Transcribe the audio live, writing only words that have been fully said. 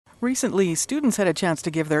Recently, students had a chance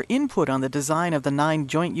to give their input on the design of the 9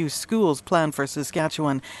 joint-use schools planned for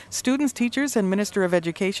Saskatchewan. Students, teachers and Minister of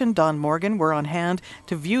Education Don Morgan were on hand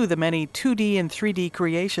to view the many 2D and 3D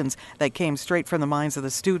creations that came straight from the minds of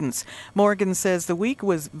the students. Morgan says the week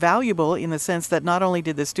was valuable in the sense that not only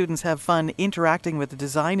did the students have fun interacting with the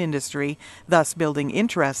design industry, thus building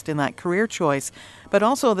interest in that career choice, but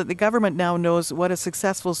also that the government now knows what a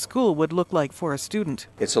successful school would look like for a student.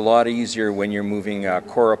 It's a lot easier when you're moving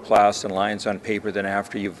coroplast and lines on paper than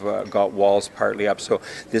after you've got walls partly up. So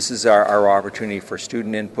this is our opportunity for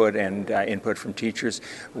student input and input from teachers.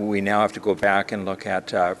 We now have to go back and look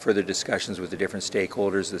at further discussions with the different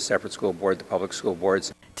stakeholders, the separate school board, the public school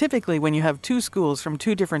boards. Typically, when you have 2 schools from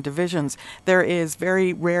 2 different divisions, there is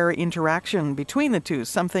very rare interaction between the two,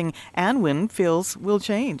 something Anwin feels will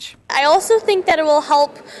change. I also think that it will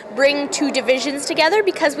help bring 2 divisions together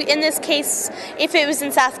because in this case, if it was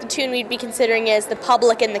in Saskatoon, we'd be considering it as the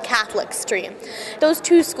public and the Catholic stream. Those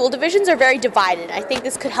 2 school divisions are very divided. I think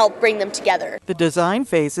this could help bring them together. The design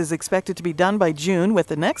phase is expected to be done by June, with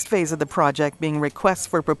the next phase of the project being requests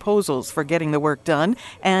for proposals for getting the work done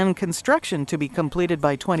and construction to be completed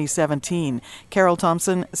by 2017. Carol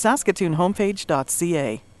Thompson,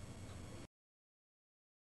 SaskatoonHomepage.ca.